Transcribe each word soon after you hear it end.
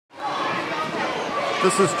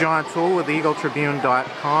This is John Toole with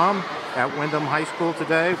EagleTribune.com at Windham High School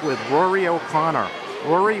today with Rory O'Connor.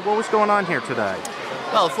 Rory, what was going on here today?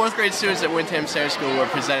 Well, fourth grade students at Windham School were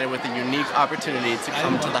presented with a unique opportunity to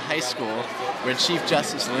come to the high school where Chief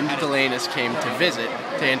Justice Linda Dalianis came to visit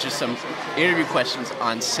to answer some interview questions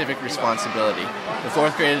on civic responsibility. The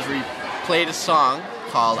fourth graders played a song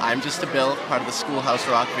called I'm Just a Bill, part of the Schoolhouse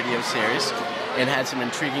Rock video series, and had some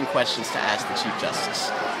intriguing questions to ask the Chief Justice.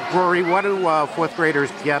 Rory, what do fourth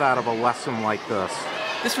graders get out of a lesson like this?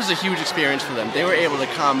 This was a huge experience for them. They were able to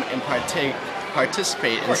come and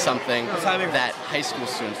participate in something that high school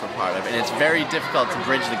students were part of. And it's very difficult to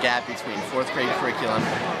bridge the gap between fourth grade curriculum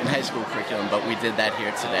and high school curriculum, but we did that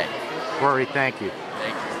here today. Rory, thank you.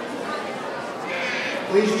 Thank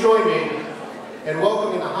you. Please join me in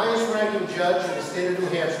welcoming the highest ranking judge in the state of New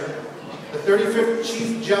Hampshire, the 35th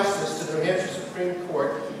Chief Justice to the New Hampshire Supreme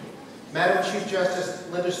Court, Madam Chief Justice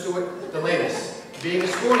Linda Dalianis, being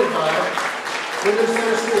escorted by Windham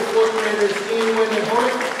Center School fourth graders Ian Windham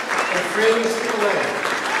and Franny Sticoletta.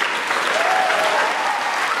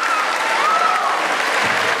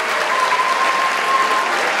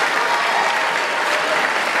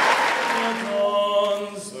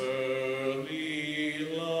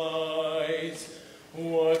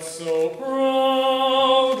 What so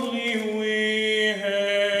proudly we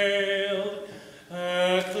hailed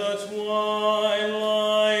at the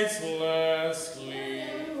twilight's last gleam.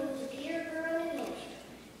 Moved to Peterborough, New Hampshire.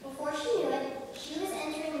 Before she knew it, she was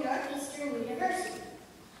entering Northeastern University.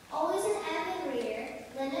 Always an avid reader,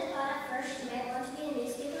 Linda thought at first she might want to be a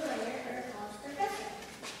newspaper writer or a college professor.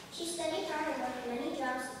 She studied hard and worked many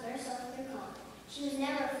jobs to put herself through college. She was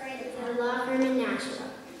never afraid of at a law firm in Nashville.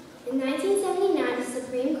 In 1979, the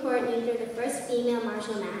Supreme Court named her the first female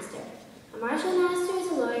Marshal Master. A Marshal Master is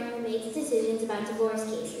a lawyer who makes decisions about divorce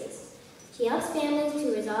cases. She helps families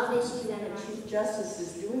to resolve issues that are Chief Justice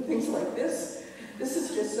is doing things like this. This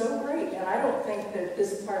is just so great, and I don't think that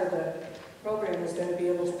this part of the program is going to be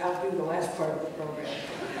able to outdo the last part of the program.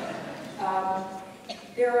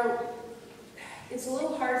 It's a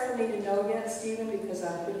little hard for me to know yet, Stephen, because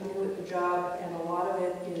I'm pretty new at the job, and a lot of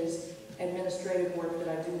it is administrative work that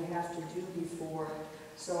I didn't have to do before,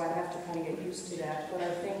 so I have to kind of get used to that. But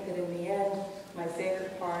I think that in the end, my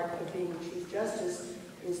favorite part of being Chief Justice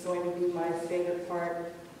is going to be my favorite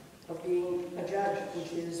part of being a judge,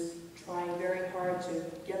 which is trying very hard to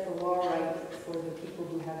get the law right for the people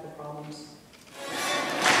who have the problems.